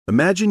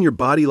Imagine your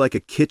body like a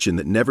kitchen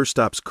that never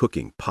stops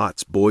cooking,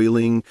 pots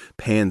boiling,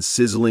 pans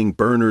sizzling,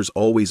 burners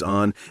always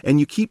on,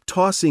 and you keep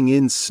tossing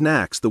in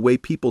snacks the way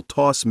people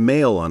toss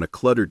mail on a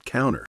cluttered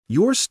counter.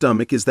 Your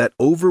stomach is that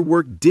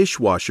overworked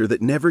dishwasher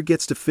that never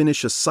gets to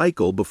finish a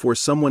cycle before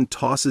someone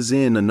tosses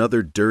in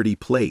another dirty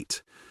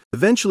plate.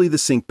 Eventually the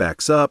sink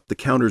backs up, the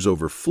counters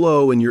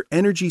overflow, and your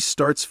energy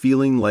starts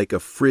feeling like a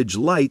fridge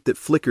light that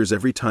flickers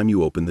every time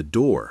you open the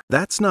door.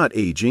 That's not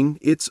aging,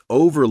 it's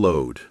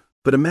overload.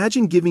 But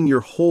imagine giving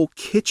your whole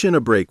kitchen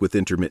a break with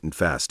intermittent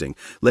fasting,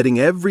 letting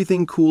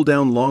everything cool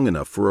down long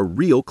enough for a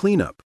real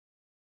cleanup.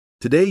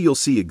 Today you'll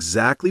see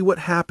exactly what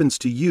happens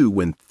to you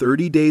when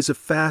 30 days of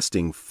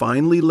fasting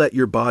finally let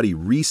your body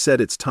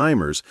reset its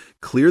timers,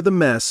 clear the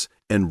mess,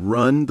 and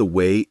run the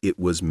way it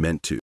was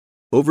meant to.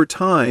 Over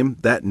time,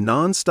 that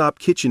non-stop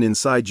kitchen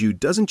inside you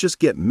doesn't just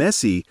get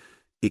messy,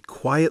 it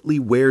quietly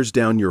wears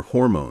down your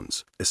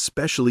hormones,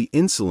 especially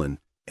insulin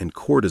and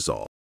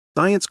cortisol.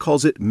 Science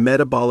calls it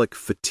metabolic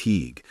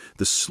fatigue,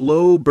 the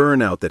slow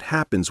burnout that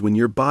happens when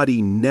your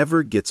body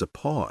never gets a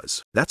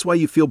pause. That's why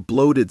you feel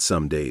bloated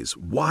some days,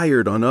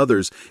 wired on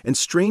others, and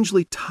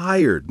strangely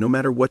tired no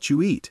matter what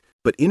you eat.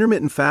 But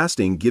intermittent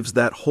fasting gives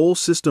that whole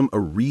system a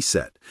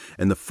reset,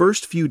 and the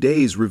first few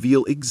days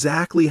reveal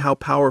exactly how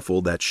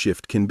powerful that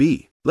shift can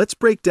be. Let's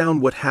break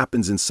down what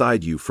happens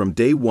inside you from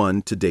day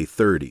 1 to day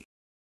 30.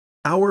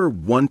 Hour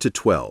 1 to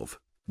 12,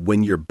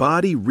 when your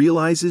body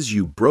realizes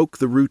you broke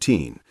the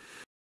routine.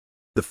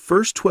 The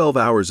first 12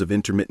 hours of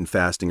intermittent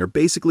fasting are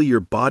basically your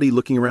body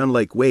looking around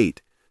like,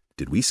 wait,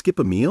 did we skip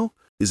a meal?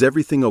 Is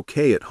everything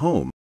okay at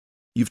home?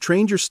 You've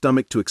trained your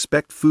stomach to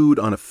expect food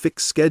on a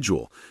fixed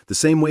schedule, the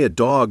same way a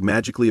dog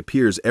magically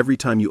appears every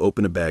time you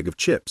open a bag of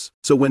chips.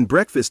 So when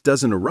breakfast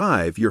doesn't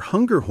arrive, your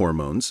hunger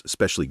hormones,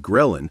 especially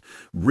ghrelin,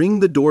 ring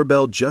the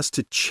doorbell just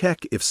to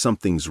check if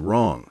something's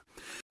wrong.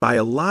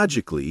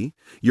 Biologically,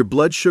 your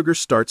blood sugar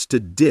starts to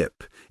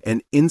dip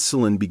and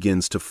insulin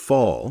begins to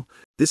fall.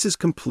 This is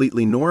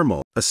completely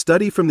normal. A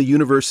study from the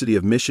University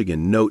of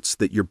Michigan notes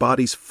that your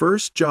body's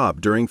first job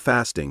during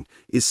fasting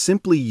is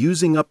simply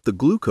using up the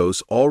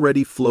glucose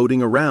already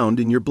floating around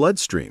in your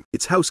bloodstream.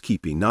 It's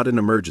housekeeping, not an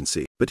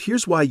emergency. But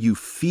here's why you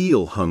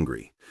feel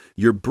hungry.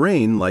 Your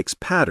brain likes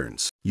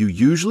patterns. You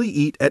usually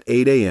eat at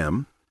 8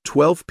 a.m.,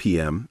 12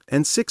 p.m.,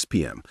 and 6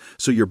 p.m.,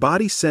 so your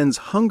body sends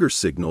hunger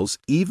signals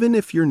even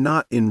if you're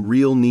not in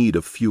real need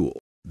of fuel.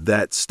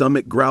 That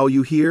stomach growl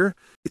you hear?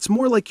 It's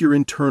more like your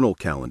internal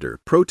calendar,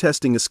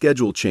 protesting a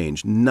schedule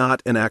change,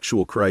 not an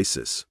actual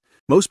crisis.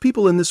 Most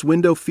people in this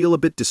window feel a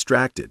bit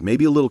distracted,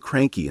 maybe a little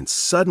cranky, and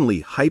suddenly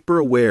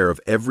hyper-aware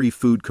of every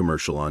food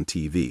commercial on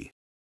TV.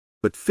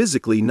 But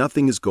physically,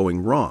 nothing is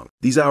going wrong.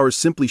 These hours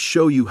simply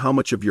show you how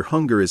much of your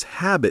hunger is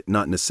habit,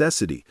 not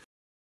necessity.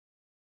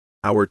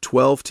 Hour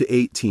 12 to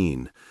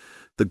 18.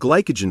 The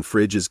glycogen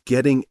fridge is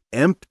getting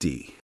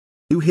empty.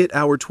 You hit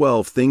hour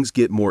 12, things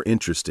get more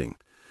interesting.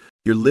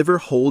 Your liver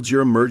holds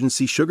your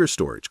emergency sugar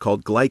storage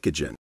called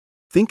glycogen.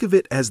 Think of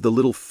it as the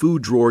little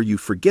food drawer you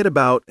forget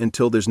about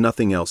until there's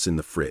nothing else in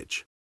the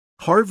fridge.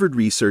 Harvard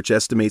research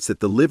estimates that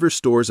the liver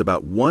stores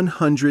about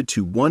 100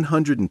 to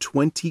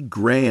 120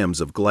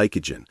 grams of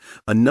glycogen,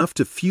 enough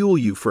to fuel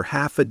you for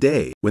half a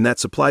day. When that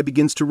supply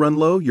begins to run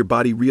low, your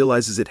body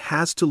realizes it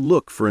has to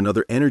look for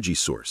another energy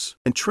source.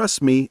 And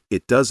trust me,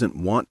 it doesn't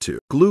want to.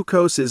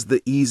 Glucose is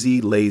the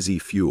easy, lazy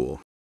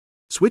fuel.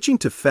 Switching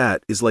to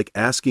fat is like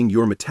asking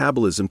your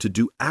metabolism to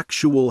do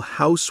actual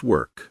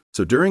housework.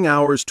 So during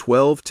hours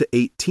 12 to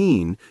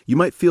 18, you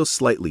might feel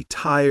slightly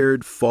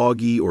tired,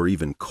 foggy, or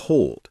even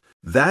cold.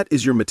 That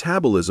is your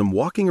metabolism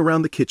walking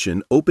around the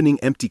kitchen,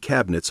 opening empty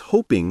cabinets,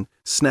 hoping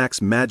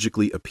snacks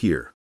magically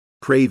appear.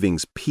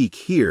 Cravings peak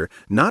here,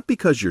 not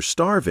because you're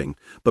starving,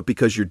 but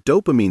because your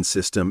dopamine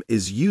system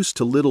is used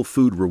to little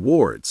food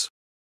rewards.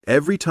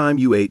 Every time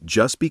you ate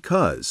just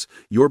because,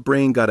 your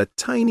brain got a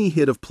tiny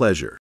hit of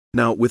pleasure.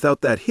 Now,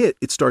 without that hit,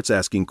 it starts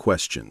asking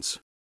questions.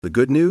 The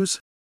good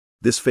news?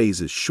 This phase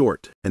is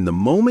short, and the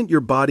moment your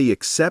body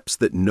accepts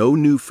that no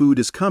new food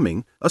is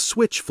coming, a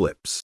switch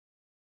flips.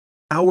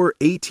 Hour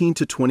 18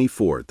 to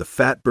 24, the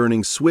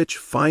fat-burning switch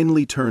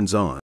finally turns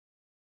on.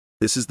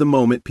 This is the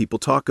moment people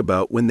talk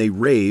about when they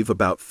rave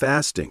about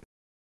fasting.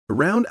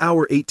 Around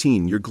hour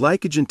 18, your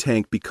glycogen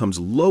tank becomes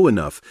low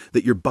enough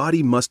that your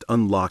body must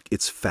unlock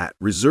its fat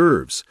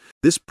reserves.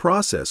 This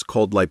process,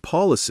 called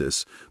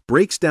lipolysis,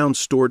 breaks down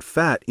stored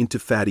fat into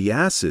fatty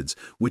acids,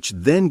 which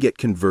then get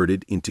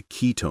converted into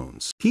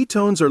ketones.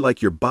 Ketones are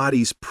like your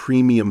body's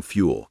premium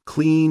fuel,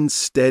 clean,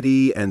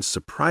 steady, and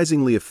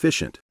surprisingly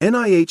efficient.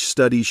 NIH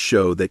studies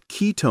show that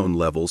ketone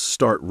levels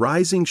start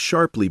rising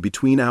sharply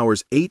between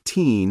hours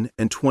 18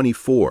 and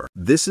 24.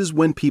 This is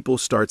when people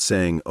start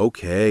saying,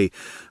 okay,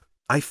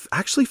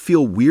 actually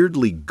feel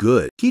weirdly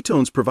good.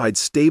 Ketones provide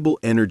stable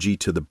energy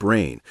to the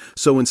brain,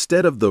 so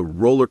instead of the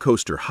roller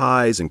coaster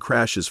highs and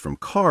crashes from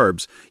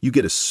carbs, you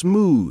get a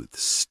smooth,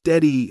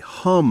 steady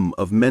hum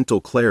of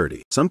mental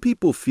clarity. Some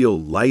people feel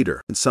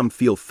lighter and some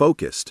feel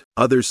focused.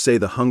 Others say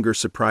the hunger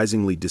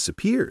surprisingly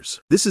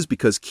disappears. This is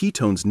because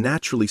ketones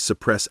naturally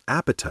suppress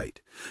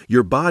appetite.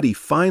 Your body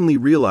finally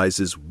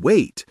realizes,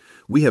 wait,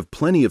 we have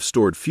plenty of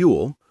stored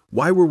fuel.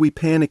 Why were we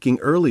panicking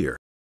earlier?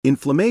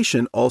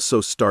 Inflammation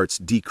also starts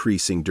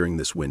decreasing during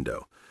this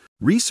window.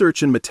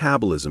 Research in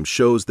metabolism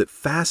shows that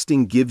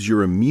fasting gives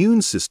your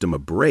immune system a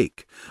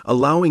break,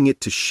 allowing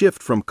it to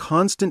shift from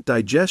constant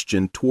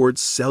digestion towards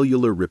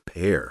cellular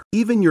repair.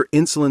 Even your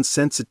insulin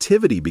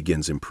sensitivity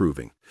begins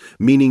improving,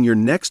 meaning your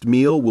next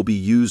meal will be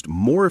used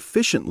more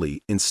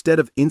efficiently instead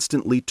of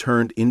instantly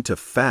turned into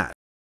fat.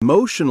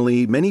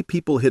 Emotionally, many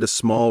people hit a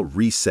small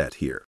reset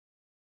here.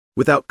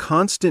 Without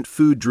constant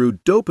food-drew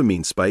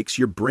dopamine spikes,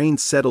 your brain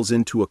settles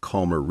into a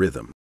calmer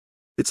rhythm.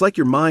 It's like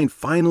your mind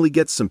finally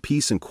gets some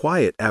peace and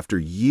quiet after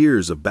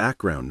years of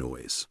background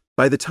noise.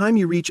 By the time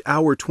you reach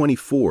hour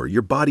 24,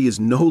 your body is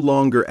no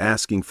longer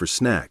asking for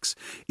snacks.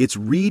 It's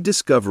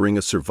rediscovering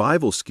a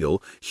survival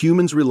skill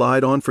humans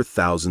relied on for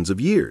thousands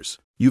of years.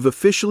 You've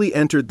officially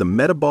entered the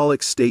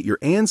metabolic state your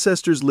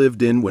ancestors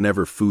lived in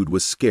whenever food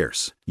was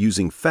scarce,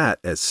 using fat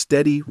as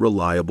steady,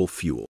 reliable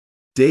fuel.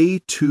 Day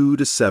 2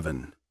 to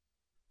 7.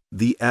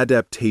 The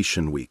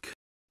adaptation week.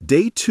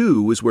 Day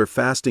 2 is where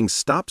fasting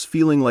stops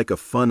feeling like a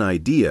fun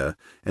idea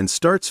and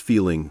starts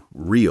feeling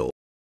real.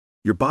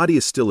 Your body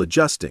is still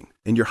adjusting,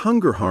 and your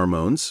hunger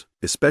hormones,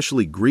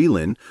 especially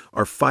ghrelin,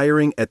 are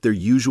firing at their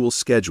usual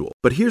schedule.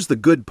 But here's the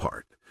good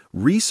part.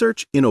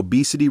 Research in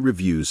obesity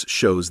reviews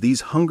shows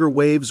these hunger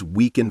waves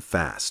weaken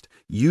fast,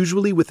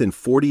 usually within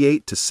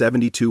 48 to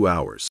 72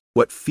 hours.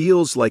 What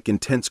feels like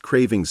intense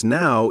cravings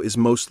now is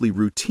mostly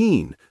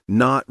routine,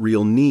 not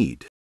real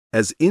need.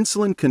 As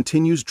insulin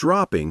continues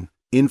dropping,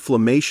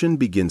 inflammation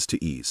begins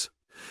to ease.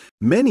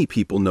 Many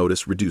people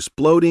notice reduced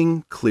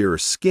bloating, clearer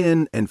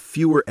skin, and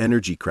fewer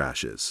energy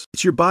crashes.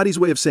 It's your body's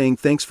way of saying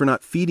thanks for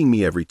not feeding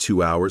me every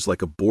 2 hours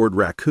like a bored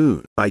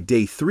raccoon. By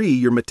day 3,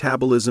 your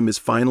metabolism is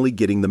finally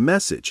getting the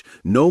message.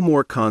 No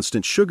more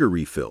constant sugar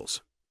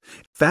refills.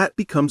 Fat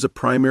becomes a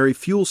primary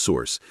fuel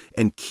source,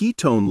 and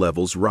ketone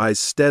levels rise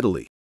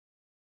steadily.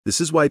 This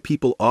is why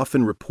people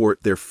often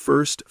report their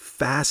first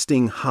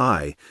fasting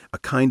high, a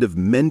kind of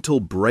mental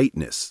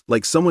brightness,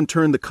 like someone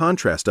turned the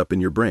contrast up in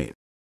your brain.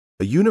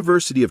 A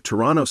University of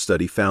Toronto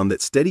study found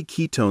that steady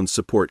ketones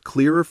support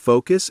clearer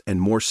focus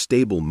and more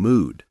stable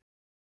mood.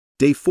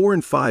 Day 4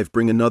 and 5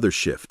 bring another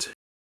shift.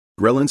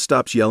 Ghrelin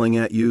stops yelling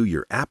at you,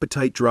 your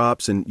appetite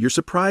drops, and you're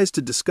surprised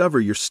to discover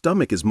your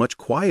stomach is much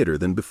quieter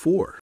than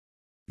before.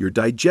 Your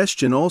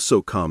digestion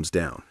also calms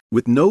down.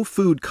 With no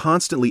food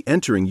constantly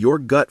entering, your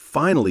gut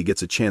finally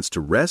gets a chance to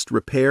rest,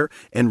 repair,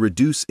 and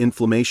reduce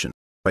inflammation.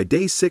 By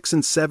day 6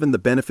 and 7, the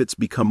benefits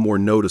become more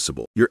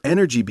noticeable. Your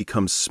energy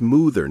becomes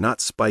smoother,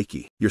 not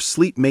spiky. Your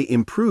sleep may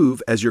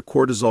improve as your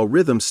cortisol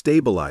rhythm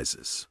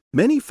stabilizes.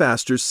 Many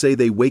fasters say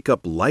they wake up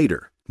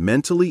lighter,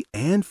 mentally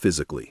and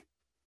physically.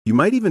 You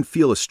might even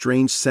feel a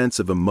strange sense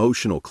of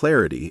emotional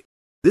clarity.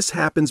 This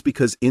happens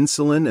because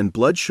insulin and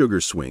blood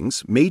sugar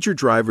swings, major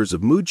drivers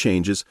of mood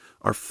changes,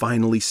 are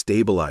finally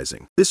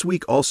stabilizing. This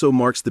week also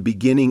marks the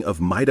beginning of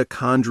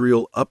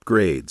mitochondrial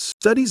upgrades.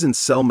 Studies in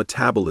cell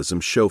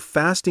metabolism show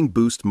fasting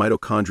boosts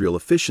mitochondrial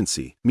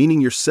efficiency,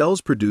 meaning your cells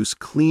produce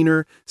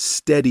cleaner,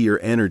 steadier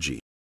energy.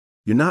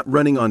 You're not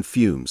running on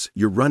fumes,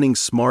 you're running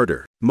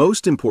smarter.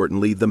 Most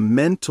importantly, the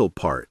mental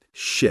part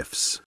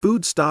shifts.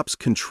 Food stops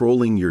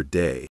controlling your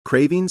day.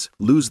 Cravings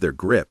lose their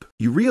grip.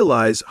 You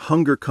realize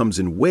hunger comes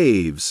in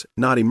waves,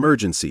 not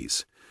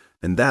emergencies.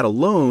 And that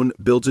alone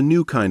builds a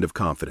new kind of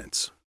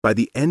confidence. By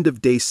the end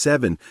of day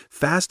 7,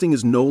 fasting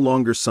is no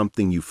longer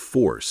something you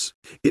force.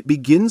 It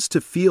begins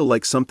to feel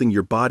like something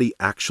your body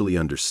actually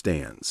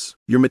understands.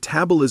 Your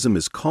metabolism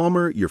is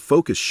calmer, your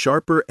focus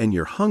sharper, and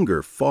your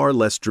hunger far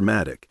less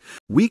dramatic.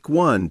 Week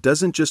 1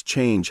 doesn't just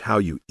change how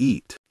you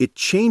eat. It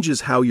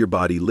changes how your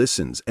body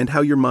listens and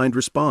how your mind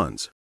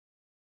responds.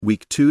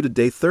 Week 2 to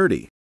day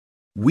 30.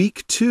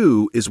 Week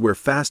 2 is where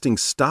fasting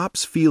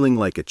stops feeling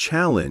like a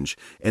challenge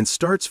and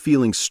starts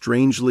feeling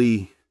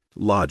strangely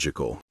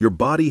logical. Your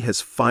body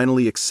has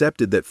finally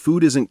accepted that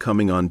food isn't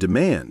coming on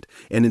demand,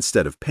 and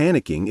instead of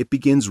panicking, it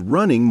begins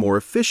running more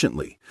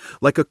efficiently,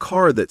 like a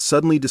car that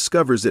suddenly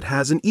discovers it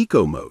has an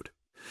eco mode.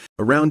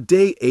 Around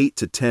day 8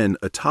 to 10,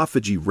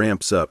 autophagy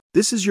ramps up.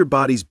 This is your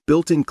body's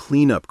built-in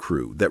cleanup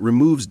crew that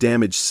removes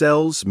damaged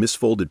cells,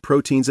 misfolded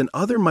proteins, and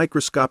other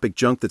microscopic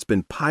junk that's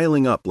been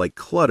piling up like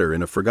clutter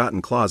in a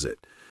forgotten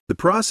closet. The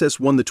process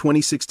won the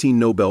 2016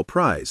 Nobel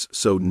Prize,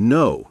 so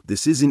no,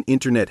 this isn't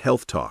internet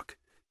health talk.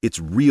 It's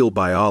real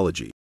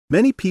biology.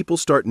 Many people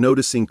start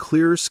noticing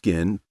clearer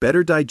skin,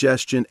 better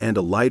digestion, and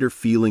a lighter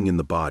feeling in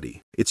the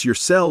body. It's your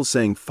cells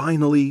saying,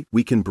 finally,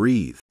 we can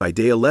breathe. By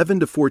day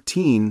 11 to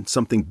 14,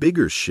 something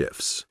bigger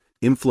shifts.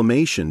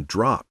 inflammation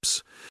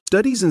drops.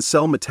 Studies in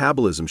cell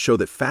metabolism show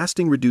that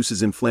fasting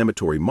reduces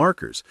inflammatory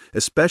markers,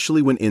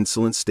 especially when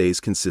insulin stays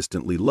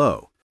consistently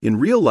low. In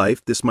real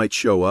life, this might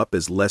show up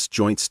as less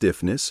joint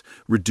stiffness,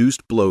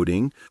 reduced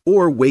bloating,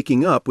 or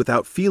waking up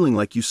without feeling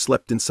like you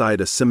slept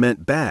inside a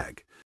cement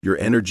bag. Your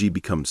energy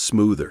becomes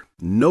smoother.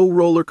 No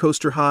roller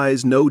coaster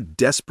highs, no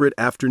desperate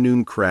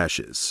afternoon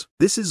crashes.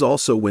 This is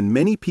also when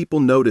many people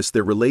notice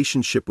their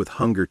relationship with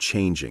hunger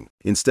changing.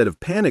 Instead of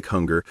panic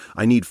hunger,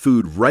 I need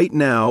food right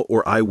now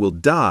or I will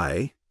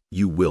die,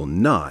 you will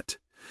not.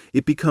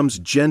 It becomes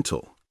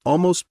gentle,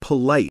 almost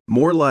polite,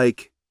 more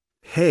like,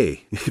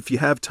 hey, if you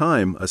have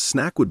time, a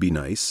snack would be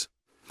nice.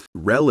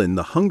 Ghrelin,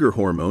 the hunger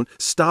hormone,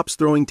 stops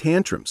throwing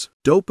tantrums.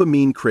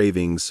 Dopamine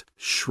cravings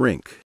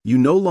shrink. You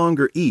no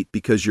longer eat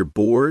because you're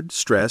bored,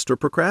 stressed, or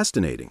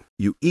procrastinating.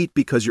 You eat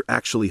because you're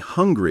actually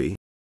hungry.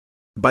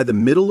 By the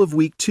middle of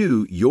week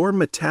 2, your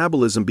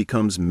metabolism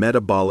becomes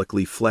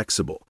metabolically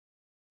flexible.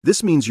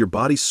 This means your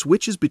body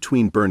switches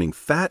between burning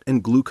fat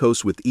and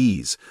glucose with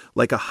ease,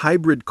 like a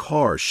hybrid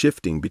car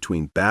shifting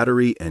between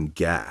battery and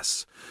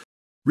gas.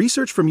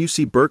 Research from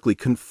UC Berkeley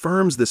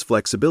confirms this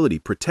flexibility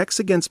protects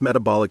against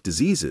metabolic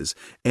diseases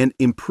and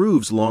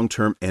improves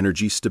long-term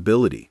energy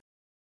stability.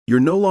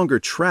 You're no longer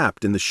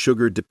trapped in the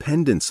sugar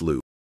dependence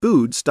loop.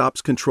 Food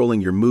stops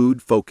controlling your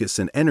mood, focus,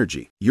 and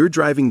energy. You're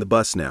driving the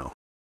bus now.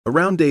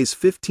 Around days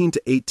 15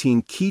 to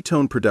 18,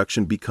 ketone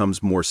production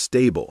becomes more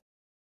stable.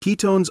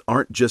 Ketones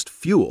aren't just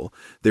fuel,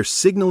 they're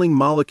signaling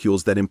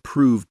molecules that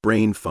improve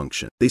brain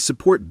function. They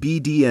support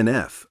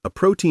BDNF, a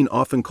protein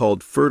often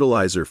called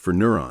fertilizer for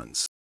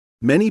neurons.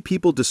 Many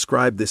people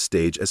describe this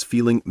stage as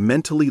feeling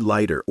mentally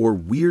lighter or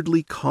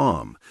weirdly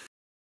calm.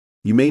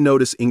 You may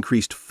notice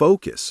increased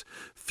focus,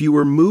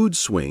 fewer mood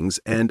swings,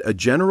 and a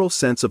general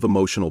sense of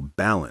emotional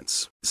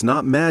balance. It's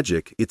not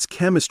magic, it's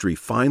chemistry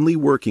finally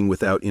working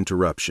without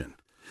interruption.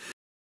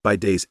 By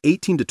days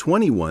 18 to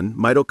 21,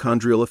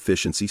 mitochondrial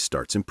efficiency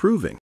starts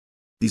improving.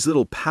 These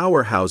little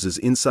powerhouses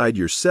inside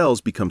your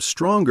cells become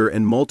stronger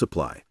and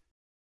multiply.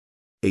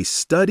 A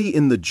study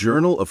in the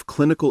Journal of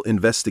Clinical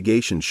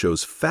Investigation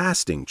shows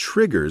fasting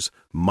triggers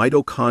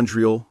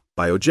mitochondrial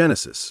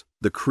biogenesis,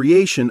 the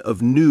creation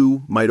of new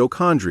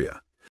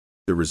mitochondria.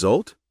 The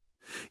result?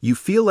 You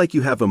feel like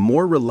you have a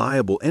more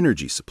reliable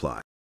energy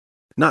supply.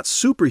 Not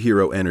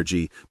superhero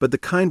energy, but the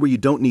kind where you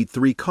don't need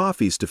 3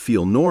 coffees to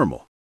feel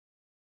normal.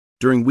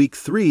 During week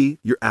 3,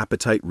 your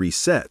appetite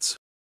resets.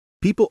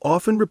 People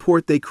often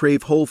report they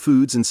crave whole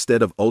foods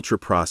instead of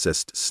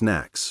ultra-processed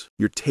snacks.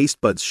 Your taste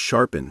buds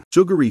sharpen.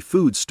 Sugary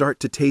foods start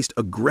to taste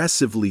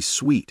aggressively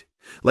sweet,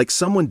 like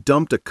someone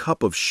dumped a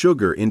cup of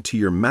sugar into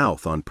your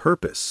mouth on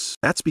purpose.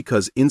 That's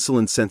because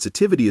insulin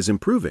sensitivity is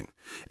improving,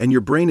 and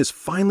your brain is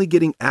finally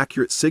getting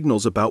accurate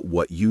signals about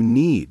what you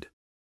need.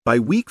 By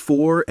week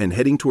 4 and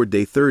heading toward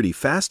day 30,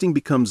 fasting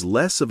becomes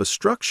less of a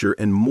structure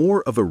and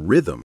more of a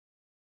rhythm.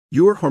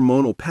 Your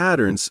hormonal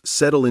patterns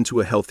settle into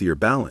a healthier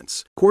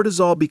balance.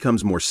 Cortisol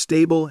becomes more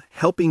stable,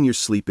 helping your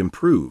sleep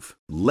improve.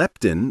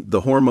 Leptin,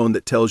 the hormone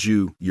that tells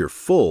you you're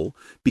full,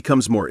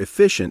 becomes more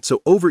efficient,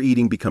 so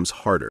overeating becomes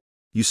harder.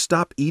 You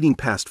stop eating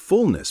past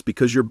fullness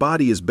because your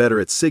body is better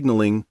at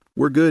signaling,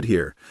 we're good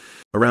here.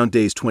 Around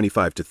days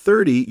 25 to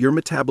 30, your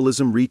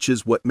metabolism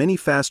reaches what many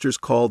fasters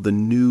call the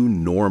new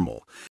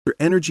normal. Your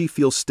energy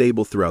feels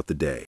stable throughout the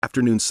day.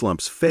 Afternoon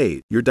slumps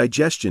fade. Your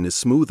digestion is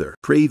smoother.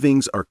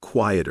 Cravings are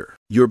quieter.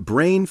 Your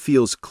brain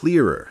feels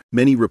clearer.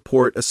 Many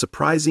report a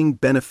surprising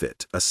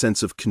benefit, a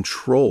sense of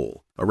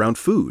control around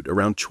food,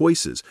 around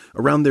choices,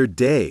 around their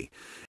day.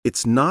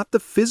 It's not the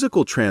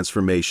physical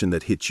transformation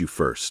that hits you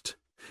first.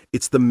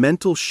 It's the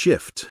mental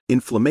shift.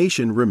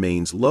 Inflammation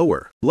remains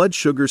lower. Blood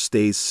sugar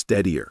stays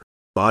steadier.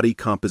 Body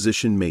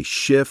composition may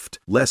shift,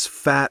 less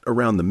fat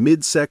around the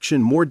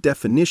midsection, more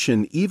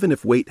definition even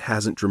if weight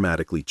hasn't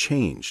dramatically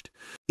changed.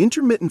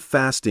 Intermittent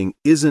fasting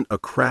isn't a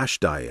crash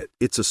diet.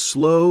 It's a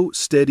slow,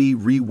 steady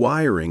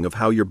rewiring of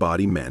how your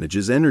body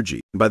manages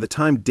energy. By the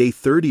time day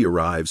 30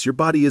 arrives, your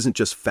body isn't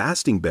just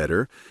fasting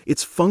better,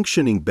 it's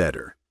functioning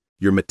better.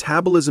 Your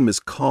metabolism is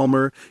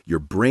calmer, your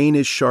brain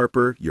is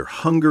sharper, your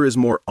hunger is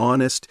more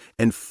honest,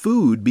 and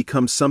food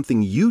becomes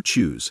something you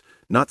choose,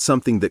 not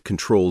something that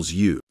controls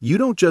you. You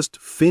don't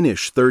just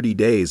finish 30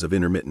 days of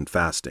intermittent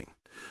fasting.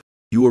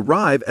 You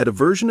arrive at a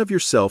version of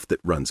yourself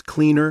that runs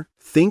cleaner,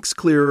 thinks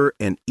clearer,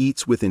 and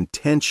eats with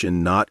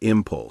intention, not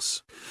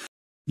impulse.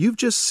 You've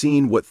just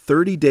seen what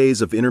 30 days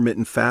of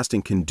intermittent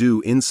fasting can do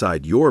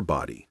inside your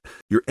body.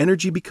 Your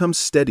energy becomes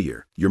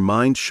steadier, your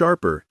mind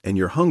sharper, and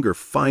your hunger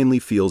finally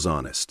feels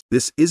honest.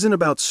 This isn't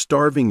about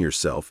starving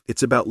yourself,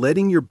 it's about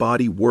letting your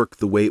body work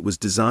the way it was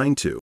designed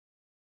to.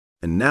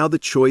 And now the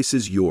choice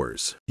is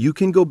yours. You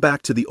can go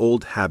back to the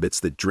old habits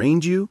that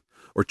drained you,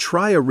 or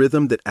try a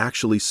rhythm that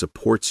actually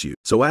supports you.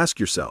 So ask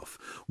yourself,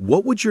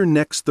 what would your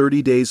next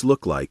 30 days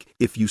look like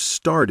if you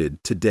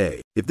started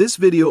today? If this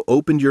video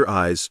opened your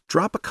eyes,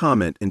 drop a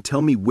comment and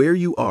tell me where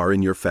you are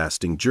in your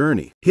fasting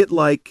journey. Hit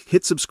like,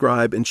 hit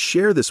subscribe, and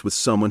share this with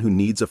someone who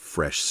needs a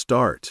fresh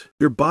start.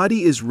 Your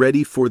body is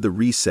ready for the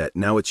reset.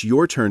 Now it's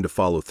your turn to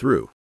follow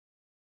through.